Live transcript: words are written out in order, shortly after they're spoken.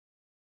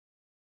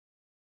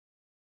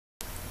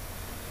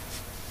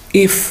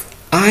If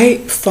I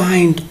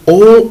find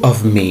all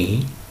of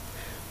me,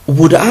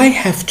 would I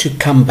have to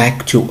come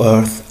back to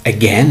Earth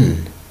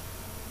again?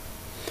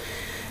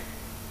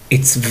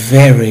 It's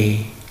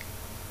very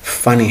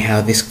funny how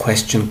this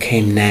question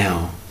came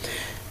now.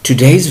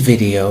 Today's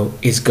video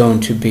is going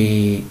to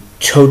be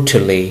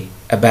totally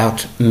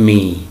about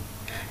me.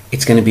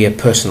 It's going to be a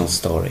personal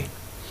story.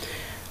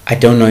 I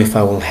don't know if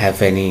I will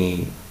have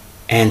any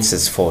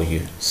answers for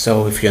you.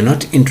 So if you're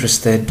not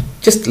interested,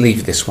 just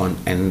leave this one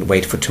and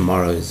wait for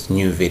tomorrow's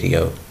new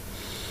video.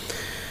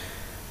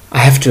 I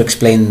have to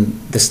explain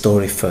the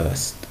story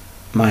first.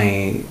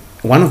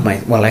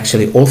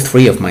 Actually all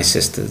three of my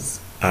sisters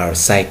are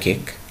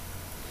psychic.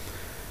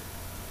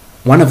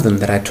 One of them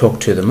that I talk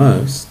to the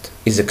most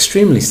is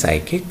extremely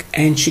psychic,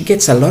 and she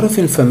gets a lot of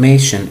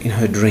information in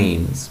her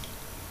dreams.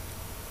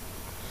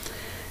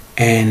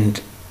 And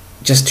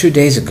just 2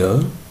 days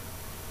ago,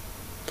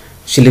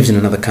 she lives in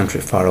another country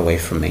far away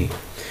from me.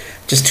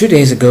 Just 2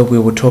 days ago, we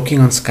were talking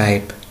on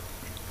Skype,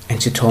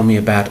 and she told me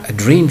about a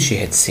dream she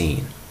had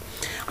seen.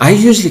 I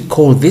usually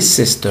call this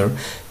sister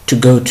to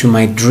go to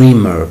my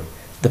dreamer,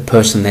 the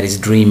person that is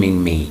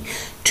dreaming me,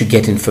 to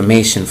get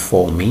information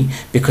for me,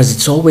 because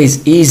it's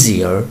always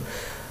easier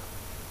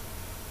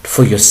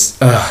for your...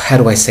 how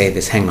do I say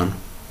this? Hang on.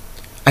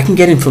 I can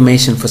get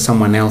information for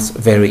someone else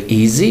very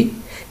easy.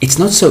 It's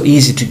not so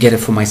easy to get it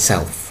for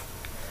myself.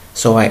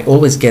 So I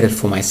always get it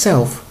for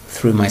myself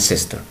through my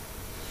sister.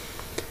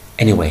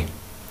 Anyway,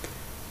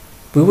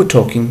 we were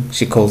talking,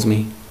 she calls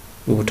me,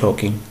 we were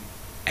talking,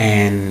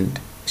 and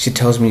she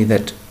tells me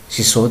that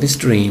she saw this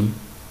dream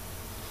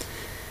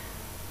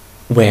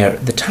where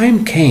the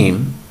time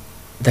came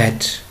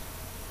that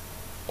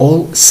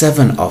all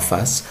 7 of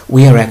us,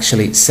 we are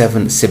actually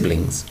 7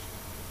 siblings,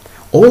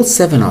 all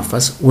 7 of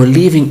us were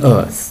leaving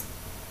Earth,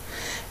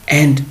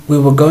 and we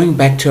were going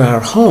back to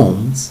our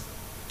homes,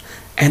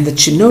 and that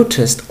she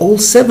noticed all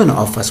 7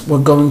 of us were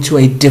going to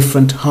a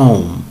different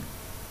home.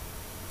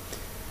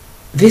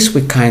 This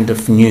we kind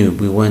of knew,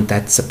 we weren't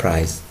that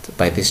surprised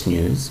by this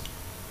news.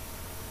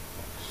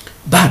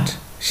 But,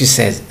 she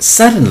says,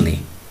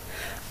 suddenly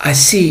I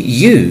see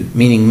you,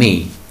 meaning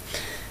me,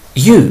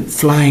 you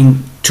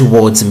flying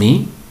towards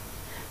me,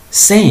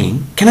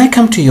 saying, "Can I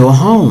come to your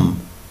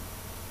home?"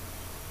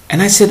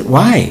 And I said,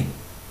 "Why?"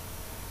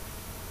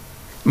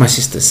 My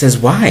sister says,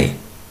 "Why?"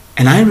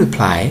 And I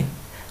reply,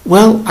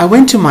 "Well, I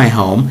went to my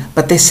home,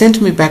 but they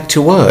sent me back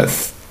to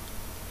Earth.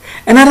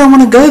 And I don't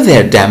want to go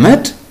there, damn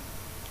it."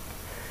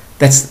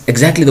 That's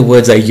exactly the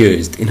words I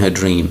used in her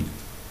dream.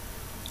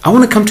 "I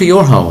want to come to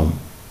your home."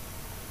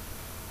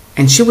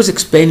 And she was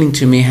explaining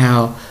to me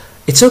how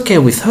it's okay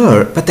with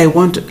her, but they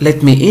won't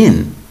let me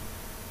in.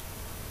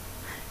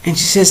 And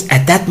she says,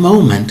 at that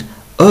moment,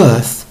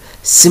 Earth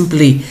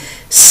simply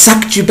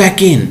sucked you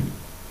back in.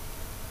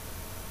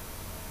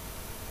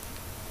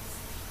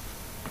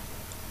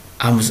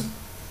 I was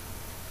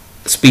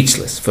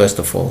speechless, first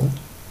of all.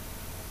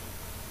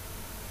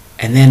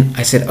 And then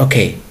I said,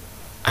 okay,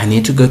 I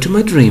need to go to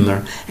my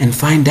dreamer and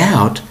find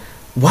out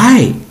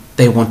why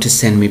they want to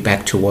send me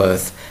back to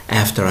Earth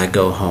after I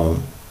go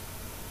home.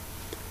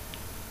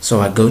 So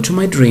I go to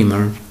my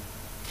dreamer.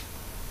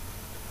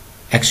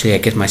 Actually, I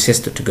get my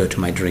sister to go to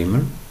my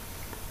dreamer.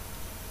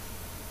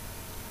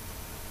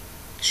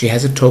 She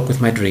has a talk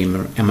with my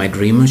dreamer, and my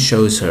dreamer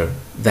shows her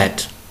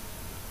that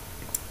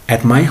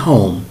at my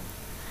home,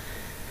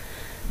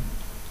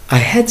 I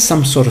had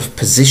some sort of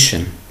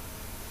position,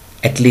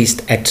 at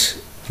least at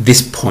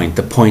this point,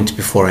 the point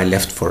before I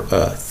left for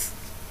Earth.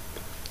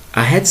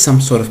 I had some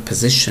sort of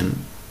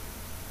position.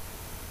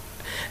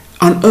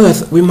 On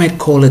Earth, we might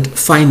call it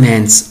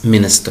finance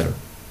minister.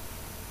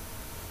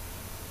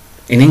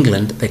 In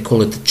England, they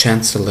call it the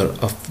Chancellor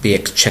of the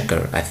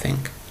Exchequer, I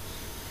think.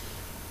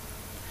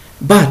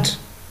 But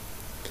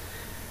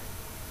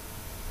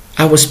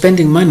I was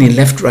spending money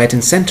left, right,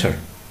 and center.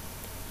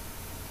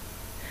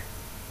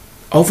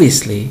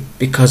 Obviously,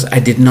 because I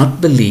did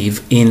not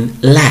believe in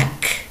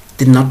lack,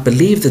 did not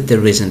believe that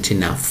there isn't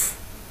enough.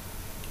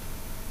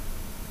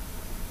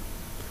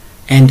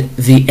 And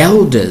the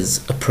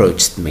elders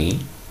approached me,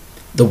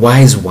 the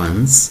wise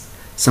ones,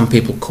 some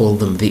people call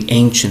them the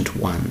ancient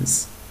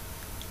ones,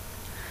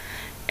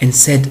 and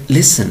said,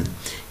 listen,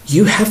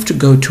 you have to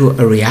go to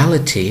a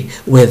reality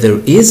where there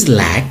is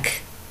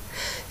lack,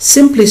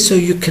 simply so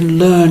you can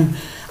learn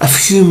a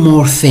few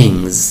more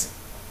things.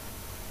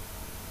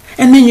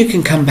 And then you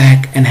can come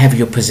back and have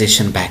your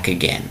position back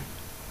again.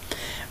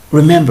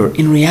 Remember,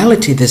 in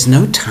reality, there's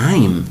no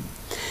time.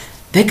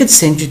 They could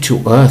send you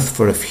to Earth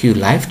for a few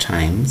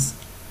lifetimes,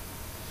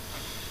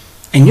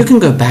 and you can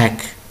go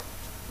back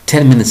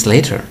 10 minutes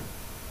later.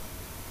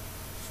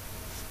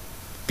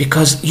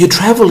 Because you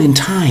travel in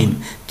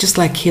time, just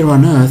like here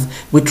on Earth,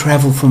 we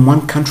travel from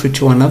one country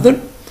to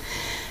another.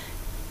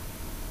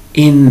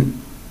 In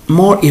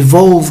more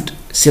evolved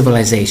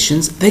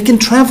civilizations, they can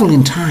travel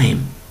in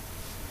time.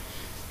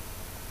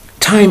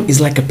 Time is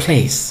like a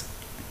place.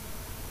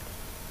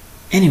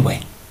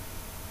 Anyway,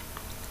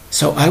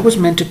 so I was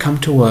meant to come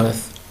to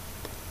Earth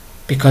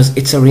because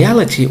it's a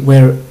reality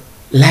where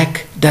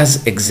lack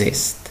does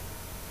exist.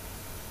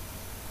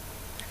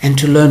 and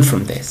to learn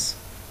from this.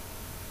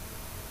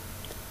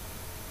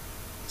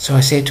 So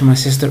I say to my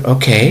sister,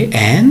 okay,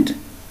 and?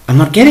 I'm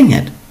not getting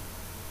it.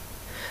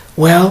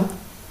 Well,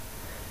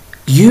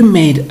 you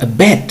made a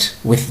bet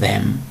with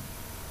them.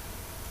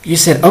 You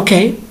said,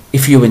 okay,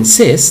 if you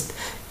insist,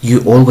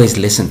 you always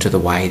listen to the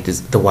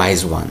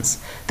wise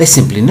ones. They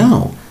simply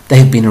know. They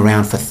have been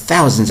around for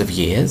thousands of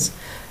years.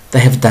 They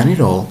have done it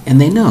all and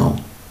they know.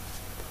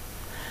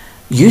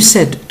 You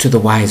said to the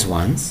wise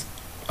ones,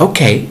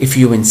 okay, if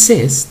you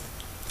insist,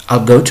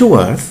 I'll go to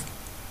Earth,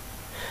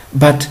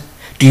 but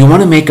do you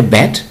want to make a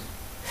bet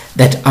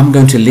that I'm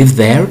going to live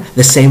there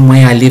the same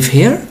way I live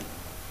here?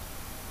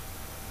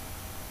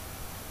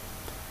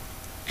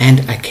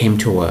 And I came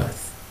to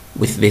Earth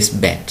with this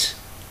bet.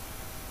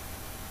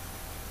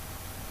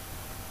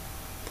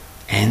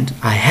 And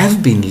I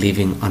have been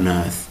living on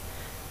Earth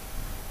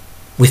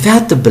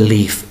without the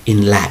belief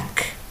in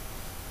lack.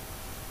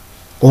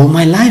 All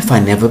my life I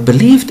never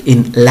believed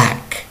in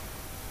lack.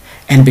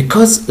 And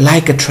because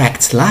like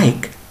attracts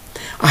like,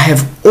 I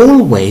have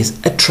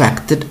always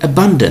attracted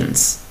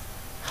abundance.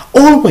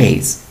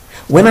 Always.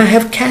 When I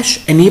have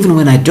cash and even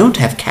when I don't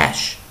have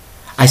cash,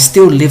 I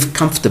still live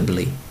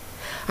comfortably.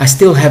 I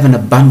still have an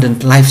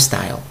abundant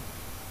lifestyle.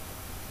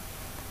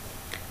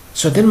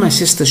 So then my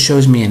sister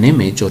shows me an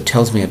image, or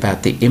tells me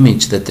about the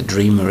image that the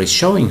dreamer is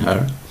showing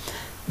her,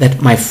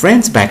 that my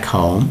friends back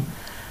home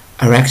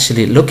are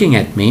actually looking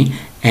at me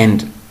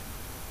and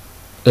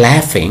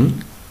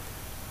laughing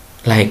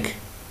like,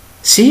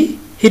 see,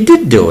 he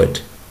did do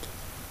it.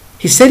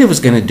 He said he was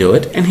going to do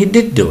it and he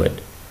did do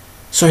it.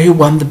 So he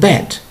won the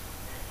bet.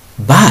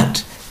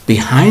 But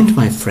behind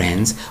my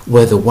friends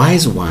were the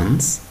wise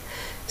ones,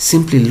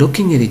 simply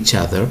looking at each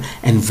other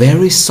and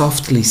very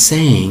softly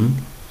saying,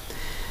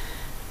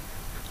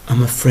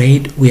 I'm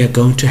afraid we are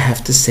going to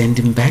have to send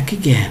him back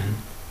again.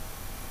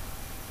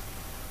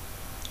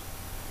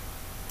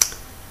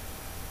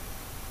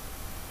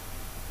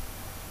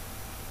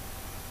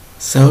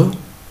 So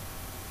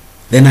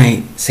then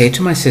I say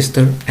to my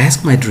sister,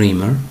 ask my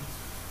dreamer,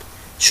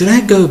 should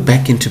I go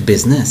back into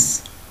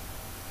business?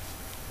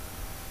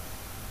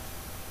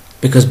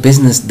 Because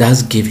business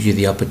does give you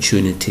the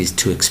opportunities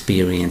to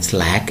experience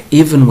lack.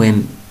 Even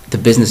when the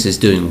business is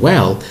doing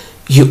well,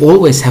 you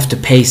always have to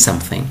pay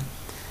something.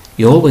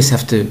 You always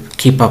have to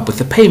keep up with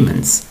the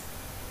payments.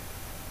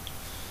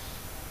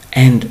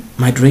 And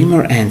my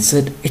dreamer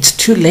answered, it's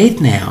too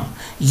late now.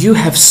 You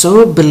have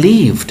so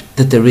believed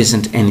that there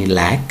isn't any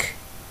lack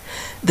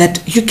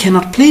that you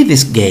cannot play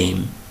this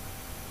game.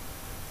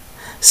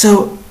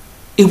 So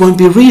it won't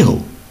be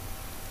real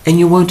and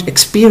you won't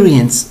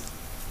experience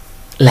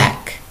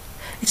lack.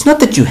 It's not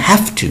that you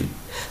have to,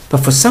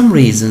 but for some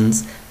reason,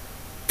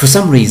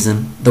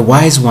 the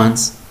wise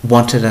ones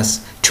wanted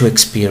us to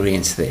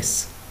experience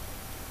this.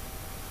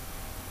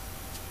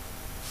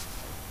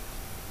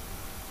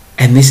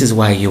 And this is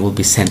why you will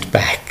be sent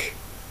back.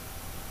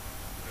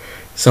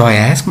 So I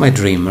asked my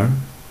dreamer,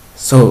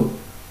 so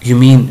you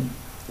mean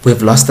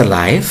we've lost a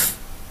life?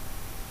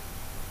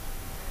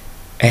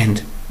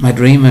 And my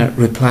dreamer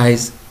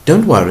replies,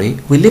 don't worry,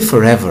 we live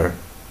forever.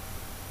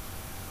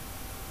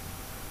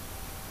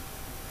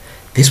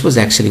 This was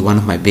actually one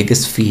of my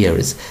biggest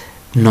fears,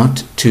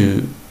 not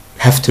to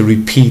have to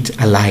repeat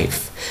a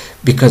life,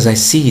 because I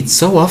see it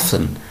so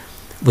often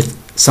with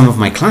some of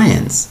my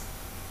clients.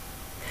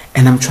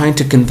 And I'm trying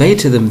to convey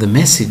to them the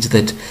message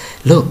that,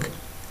 look,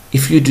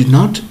 if you do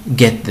not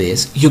get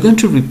this, you're going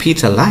to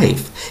repeat a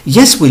life.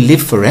 Yes, we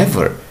live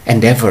forever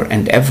and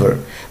ever,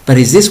 but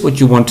is this what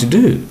you want to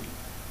do?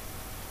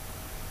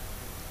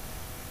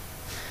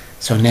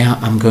 So now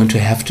I'm going to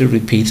have to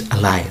repeat a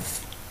life.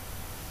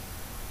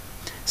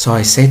 So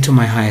I said to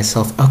my higher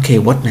self, okay,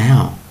 what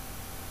now?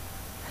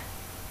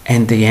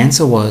 And the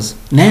answer was,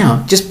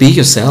 now, just be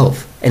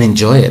yourself and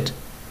enjoy it.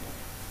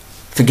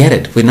 Forget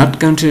it. We're not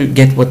going to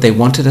get what they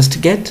wanted us to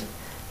get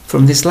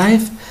from this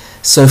life,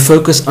 so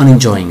focus on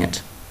enjoying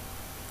it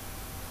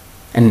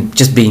and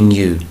just being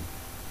you.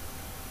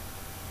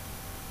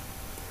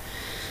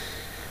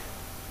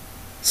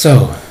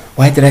 So,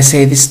 why did I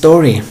say this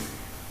story?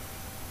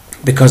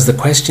 Because the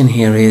question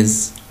here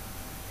is,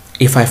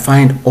 if I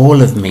find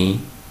all of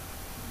me,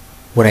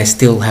 would I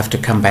still have to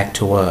come back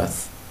to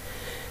Earth?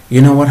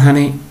 You know what,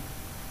 honey?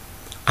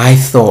 I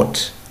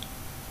thought,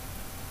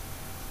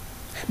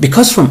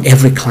 because from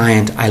every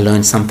client I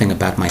learn something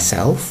about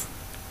myself,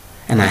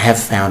 and I have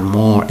found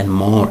more and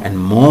more and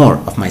more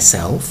of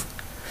myself,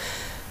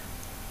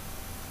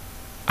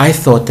 I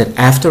thought that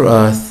after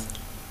Earth,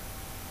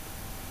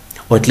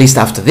 or at least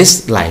after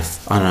this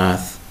life on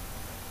Earth,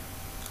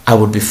 I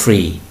would be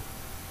free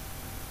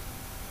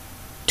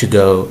to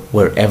go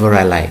wherever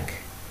I like,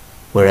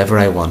 wherever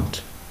I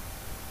want.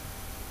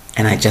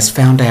 And I just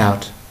found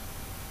out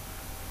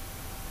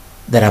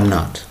that I'm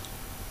not.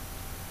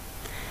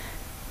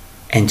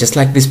 And just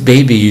like this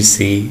baby you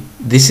see,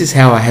 this is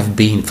how I have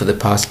been for the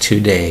past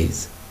 2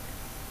 days.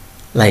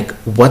 Like,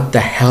 what the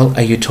hell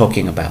are you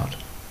talking about?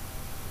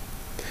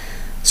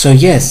 So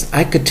yes,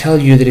 I could tell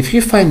you that if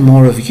you find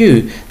more of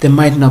you, there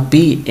might not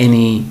be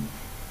any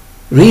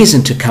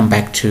reason to come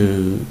back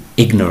to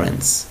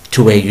ignorance,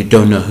 to where you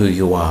don't know who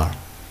you are.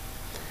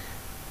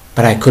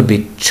 But I could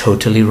be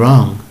totally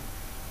wrong,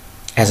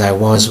 as I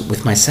was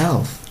with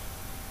myself.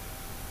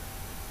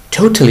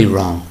 Totally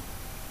wrong.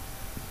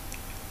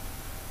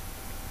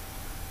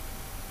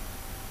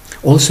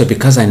 Also,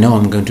 because I know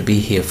I'm going to be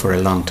here for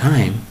a long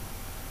time,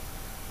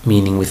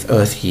 meaning with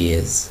earth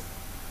years,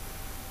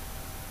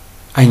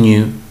 I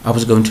knew I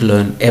was going to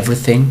learn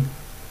everything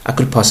I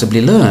could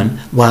possibly learn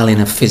while in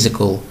a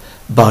physical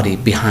body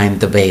behind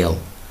the veil.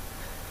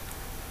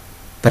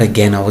 But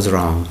again, I was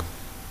wrong.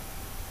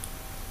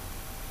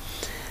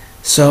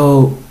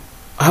 So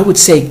I would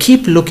say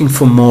keep looking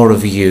for more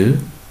of you.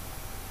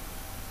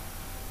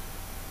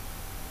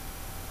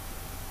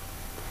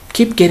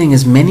 Keep getting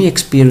as many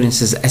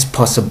experiences as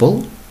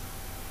possible.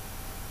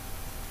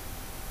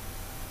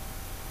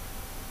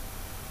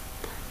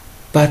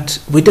 But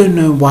we don't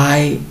know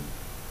why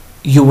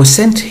you were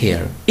sent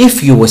here.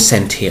 If you were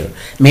sent here,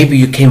 maybe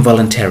you came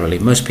voluntarily.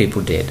 Most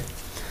people did.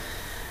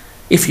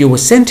 If you were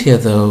sent here,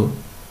 though,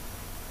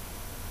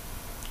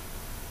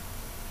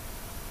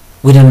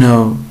 we don't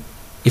know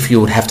if you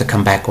would have to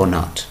come back or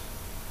not.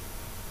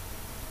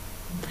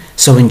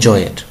 So enjoy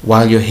it.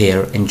 While you're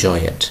here, enjoy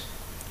it.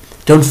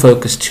 Don't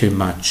focus too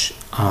much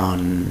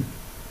on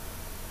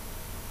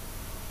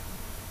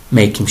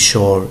making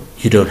sure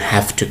you don't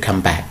have to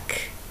come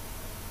back.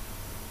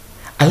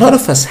 A lot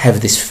of us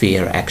have this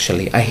fear,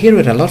 actually. I hear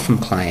it a lot from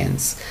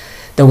clients.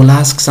 They will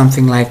ask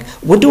something like,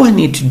 what do I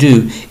need to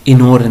do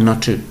in order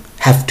not to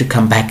have to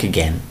come back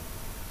again?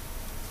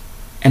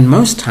 And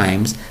most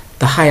times,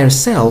 the higher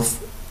self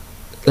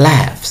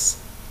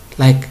laughs.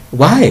 Like,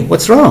 why?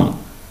 What's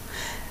wrong?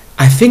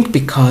 I think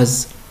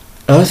because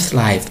earth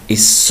life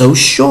is so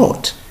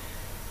short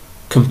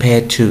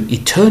compared to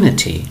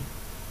eternity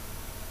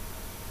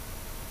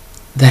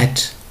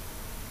that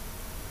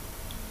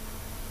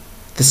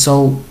the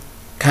soul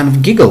kind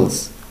of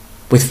giggles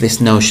with this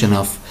notion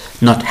of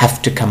not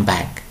have to come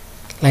back.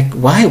 Like,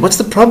 why? What's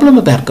the problem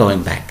about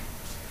going back?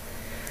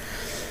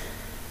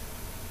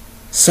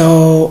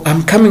 So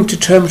I'm coming to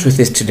terms with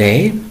this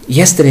today.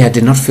 Yesterday I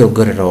did not feel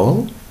good at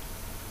all.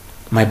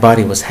 My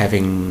body was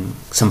having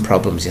some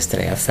problems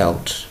yesterday. I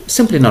felt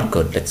simply not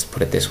good, let's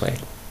put it this way.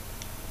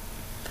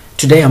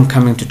 Today I'm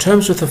coming to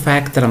terms with the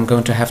fact that I'm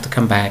going to have to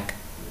come back,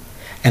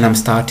 and I'm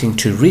starting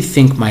to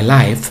rethink my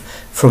life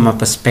from a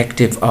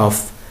perspective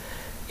of,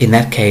 in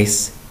that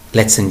case,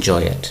 let's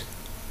enjoy it.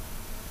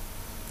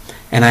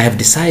 And I have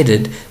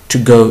decided to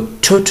go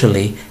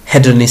totally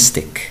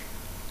hedonistic.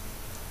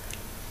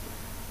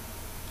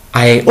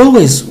 I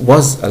always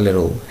was a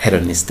little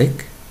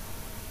hedonistic,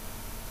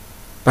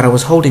 but I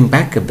was holding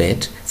back a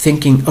bit,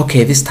 thinking,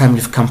 okay, this time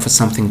you've come for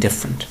something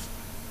different.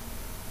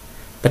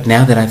 But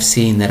now that I've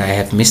seen that I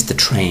have missed the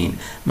train,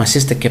 my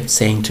sister kept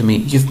saying to me,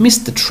 you've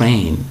missed the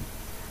train.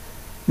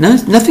 No,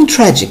 nothing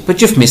tragic,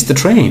 but you've missed the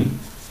train.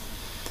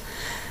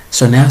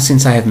 So now,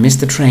 since I have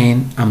missed the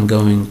train, I'm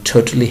going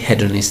totally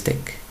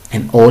hedonistic.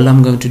 And all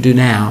I'm going to do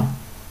now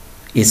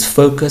is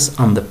focus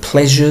on the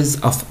pleasures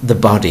of the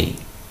body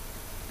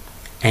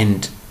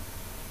and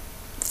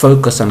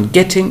focus on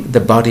getting the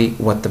body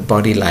what the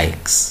body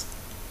likes.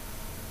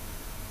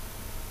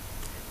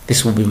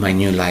 This will be my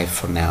new life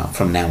from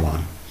now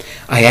on.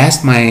 I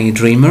asked my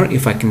dreamer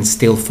if I can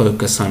still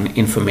focus on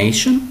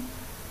information,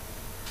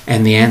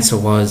 and the answer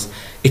was,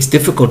 it's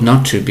difficult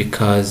not to,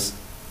 because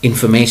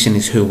information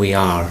is who we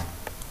are.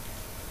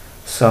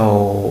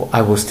 So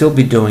I will still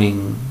be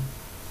doing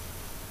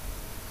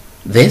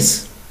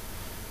this,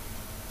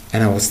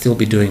 and I will still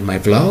be doing my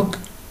vlog,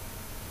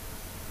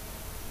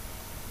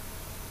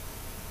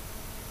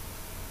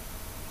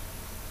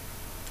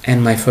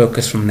 and my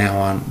focus from now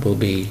on will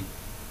be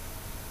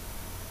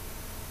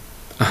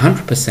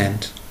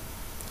 100%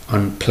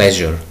 on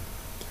pleasure.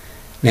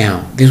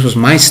 Now, this was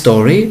my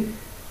story.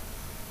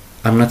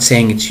 I'm not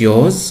saying it's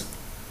yours.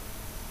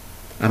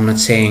 I'm not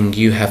saying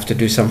you have to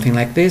do something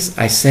like this.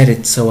 I said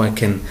it so I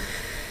can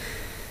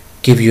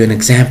give you an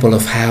example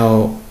of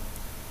how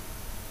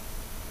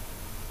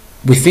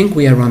we think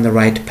we are on the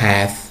right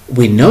path.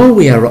 We know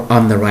we are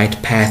on the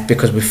right path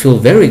because we feel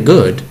very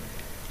good.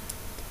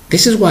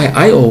 This is why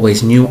I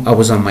always knew I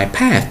was on my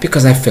path,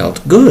 because I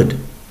felt good.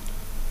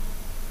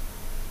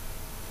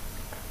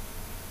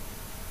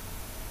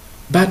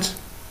 But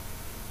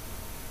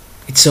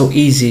it's so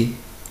easy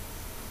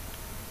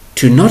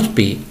to not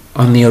be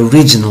on the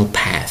original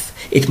path.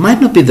 It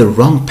might not be the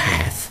wrong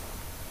path.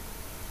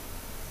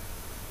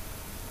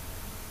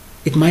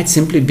 It might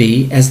simply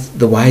be, as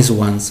the wise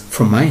ones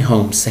from my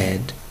home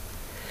said,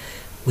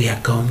 we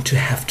are going to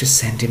have to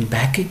send him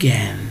back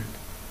again.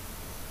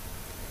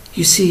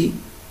 You see,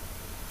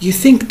 you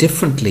think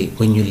differently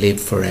when you live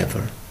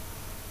forever.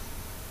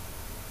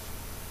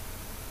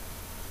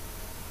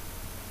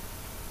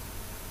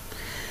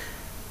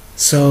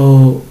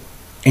 So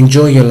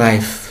enjoy your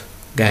life,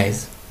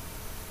 guys.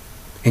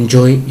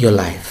 Enjoy your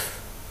life.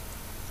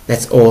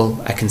 That's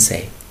all I can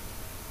say.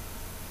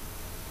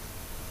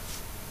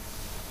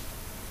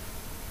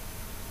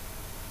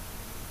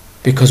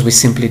 Because we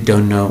simply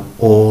don't know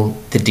all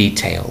the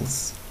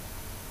details.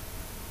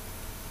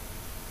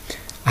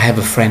 I have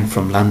a friend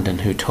from London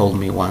who told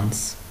me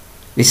once,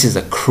 this is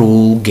a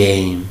cruel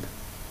game.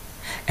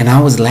 And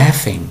I was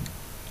laughing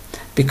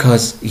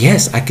because,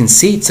 yes, I can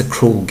see it's a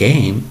cruel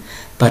game,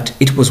 but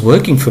it was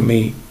working for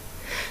me.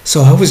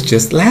 So I was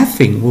just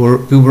laughing.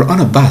 We were on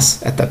a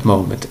bus at that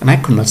moment and I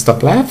could not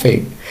stop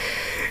laughing.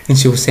 And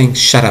she was saying,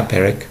 shut up,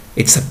 Eric.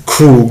 It's a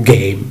cruel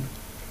game.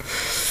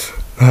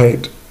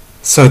 Right.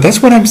 So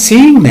that's what I'm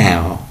seeing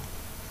now.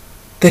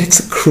 That it's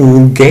a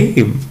cruel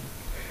game.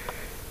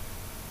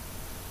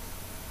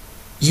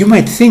 You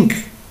might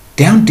think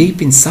down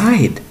deep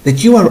inside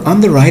that you are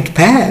on the right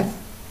path.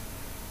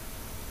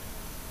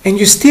 And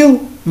you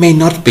still may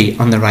not be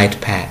on the right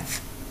path.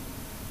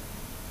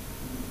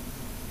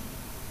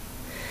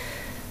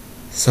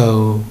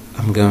 So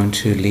I'm going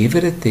to leave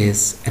it at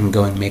this and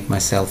go and make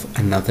myself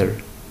another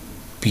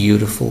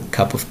beautiful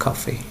cup of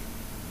coffee.